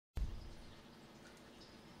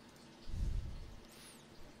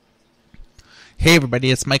Hey everybody,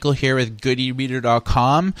 it's Michael here with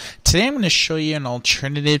GoodEReader.com. Today I'm going to show you an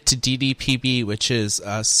alternative to DDPB, which is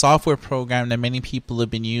a software program that many people have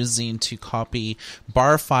been using to copy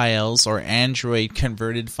bar files or Android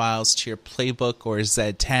converted files to your Playbook or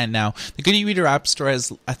Z10. Now, the Good eReader App Store has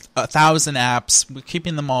 1,000 apps. We're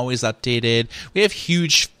keeping them always updated. We have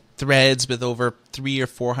huge threads with over 300,000 or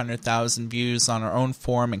 400,000 views on our own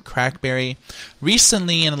forum and Crackberry.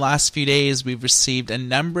 Recently, in the last few days, we've received a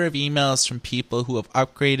number of emails from people who have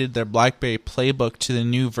upgraded their Blackberry Playbook to the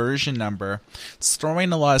new version number. It's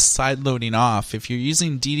throwing a lot of side loading off. If you're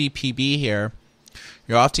using DDPB here,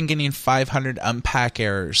 you're often getting 500 unpack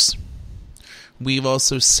errors. We've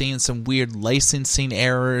also seen some weird licensing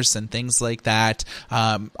errors and things like that.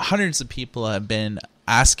 Hundreds of people have been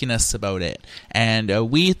asking us about it,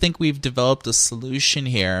 and we think we've developed a solution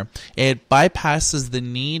here. It bypasses the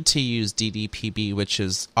need to use DDPB, which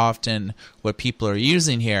is often what people are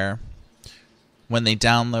using here when they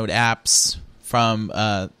download apps from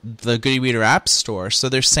the Good eReader App Store. So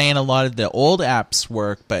they're saying a lot of the old apps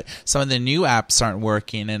work, but some of the new apps aren't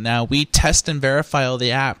working, and now we test and verify all the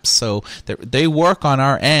apps, so they work on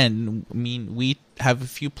our end. I mean, we have a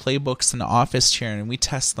few playbooks in the office here, and we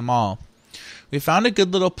test them all. We found a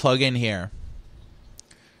good little plugin here.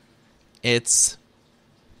 It's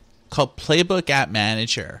called Playbook App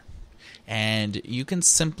Manager, and you can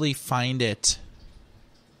simply find it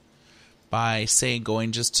by, say,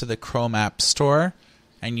 going just to the Chrome App Store.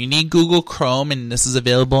 And you need Google Chrome, and this is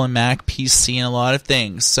available on Mac, PC, and a lot of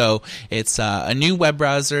things. So it's a new web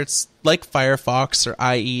browser. It's like Firefox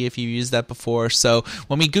or IE if you used that before. So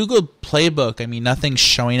when we Google Playbook, I mean, nothing's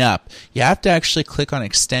showing up. You have to actually click on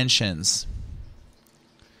extensions.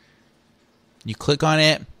 You click on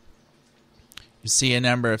it, you see a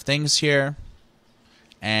number of things here,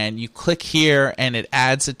 and you click here and it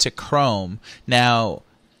adds it to Chrome. Now,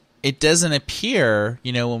 it doesn't appear,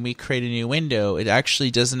 when we create a new window, it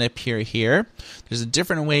actually doesn't appear here. There's a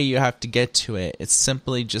different way you have to get to it. It's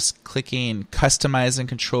simply just clicking Customize and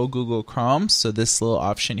Control Google Chrome, so this little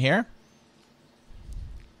option here.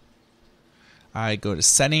 I go to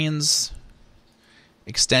Settings,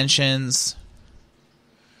 Extensions,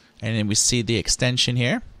 and then we see the extension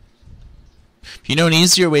here. If you know an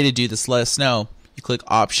easier way to do this, let us know. You click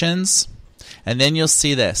Options, and then you'll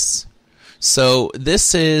see this. So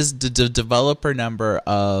this is the developer number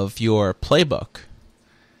of your Playbook.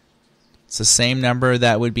 It's the same number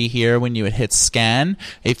that would be here when you would hit Scan.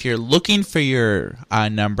 If you're looking for your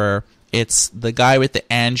number, it's the guy with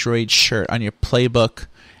the Android shirt on your Playbook,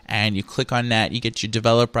 and you click on that, you get your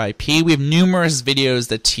developer IP. We have numerous videos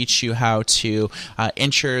that teach you how to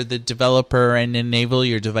enter the developer and enable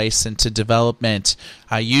your device into development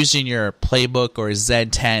using your Playbook or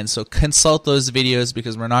Z10. So consult those videos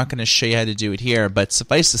because we're not going to show you how to do it here. But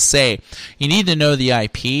suffice to say, you need to know the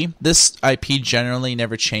IP. This IP generally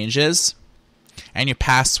never changes. And your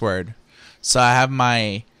password. So I have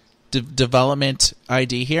my development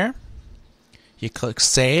ID here. You click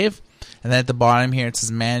Save. And then at the bottom here it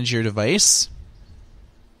says Manage Your Device.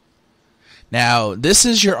 Now, this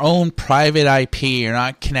is your own private IP. You're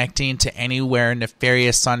not connecting to anywhere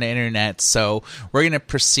nefarious on the internet, so we're going to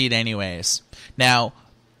proceed anyways. Now,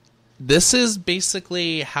 this is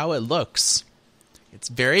basically how it looks. It's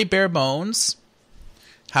very bare bones.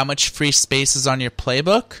 How much free space is on your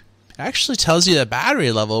Playbook. It actually tells you the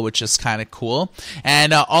battery level, which is kind of cool,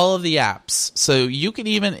 and all of the apps. So you can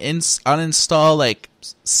even uninstall like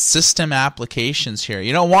system applications here.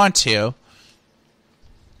 You don't want to,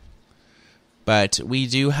 but we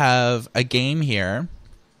do have a game here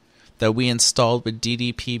that we installed with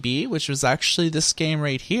DDPB, which was actually this game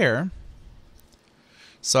right here.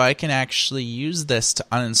 So I can actually use this to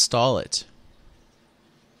uninstall it,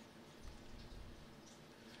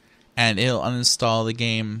 and it'll uninstall the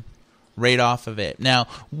game right off of it. Now,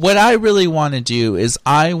 what I really want to do is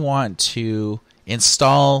I want to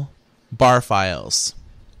install bar files.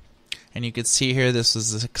 And you can see here this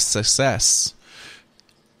was a success.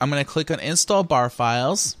 I'm going to click on Install Bar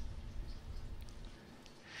Files.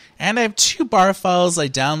 And I have two bar files I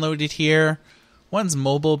downloaded here. One's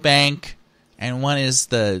Mobile Bank, and one is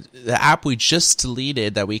the app we just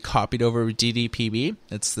deleted that we copied over with DDPB.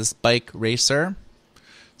 It's this bike racer.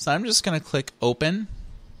 So I'm just going to click Open.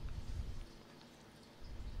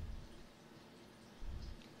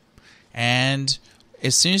 And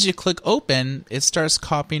as soon as you click Open, it starts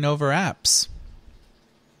copying over apps.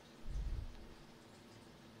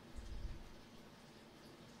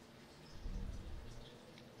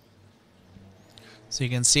 So you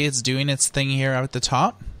can see it's doing its thing here at the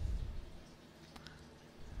top.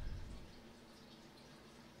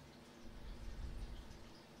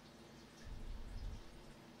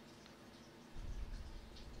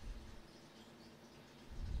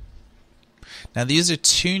 Now these are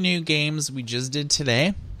 2 new games we just did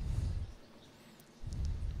today.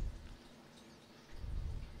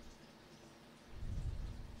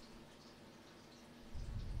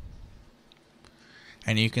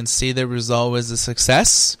 And you can see the result was a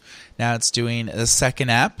success. Now it's doing the second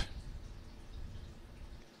app.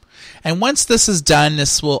 And once this is done,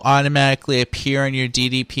 this will automatically appear in your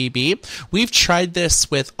DDPB. We've tried this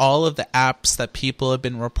with all of the apps that people have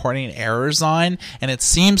been reporting errors on, and it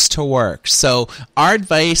seems to work. So our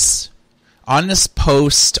advice on this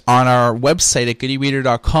post on our website at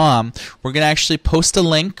goodyreader.com, we're going to actually post a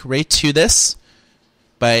link right to this.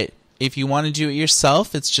 But if you want to do it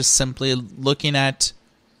yourself, it's just simply looking at,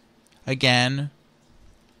 again,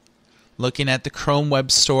 looking at the Chrome Web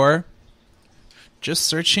Store, just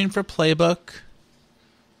searching for Playbook,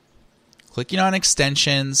 clicking on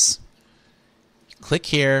extensions, click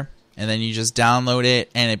here, and then you just download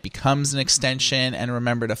it, and it becomes an extension, and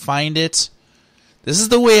remember to find it. This is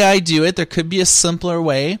the way I do it. There could be a simpler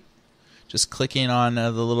way. Just clicking on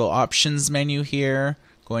the little options menu here,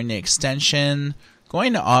 going to extension,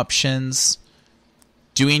 going to options,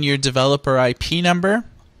 doing your developer IP number,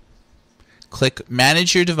 click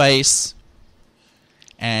manage your device,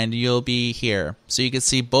 and you'll be here. So you can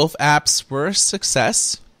see both apps were a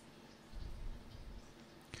success.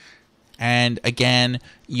 And again,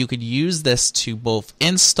 you could use this to both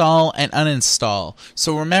install and uninstall.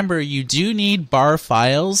 So remember, you do need bar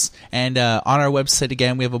files. And on our website,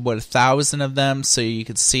 again, we have about 1,000 of them. So you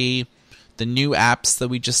can see the new apps that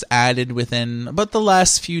we just added within about the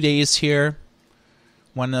last few days here.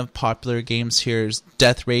 One of the popular games here is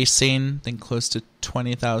Death Racing. I think close to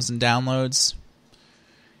 20,000 downloads.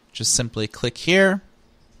 Just simply click here,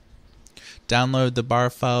 download the bar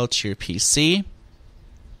file to your PC,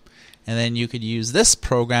 and then you could use this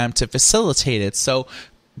program to facilitate it. So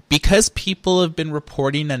because people have been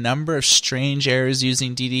reporting a number of strange errors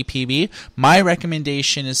using DDPB, my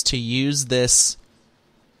recommendation is to use this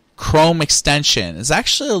Chrome extension. It's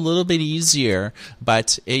actually a little bit easier,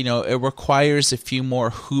 but it requires a few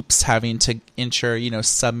more hoops having to enter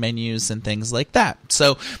submenus and things like that.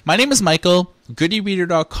 So my name is Michael,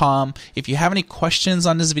 goodyreader.com. If you have any questions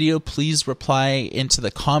on this video, please reply into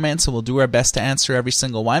the comments and we'll do our best to answer every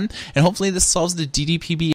single one. And hopefully this solves the DDPB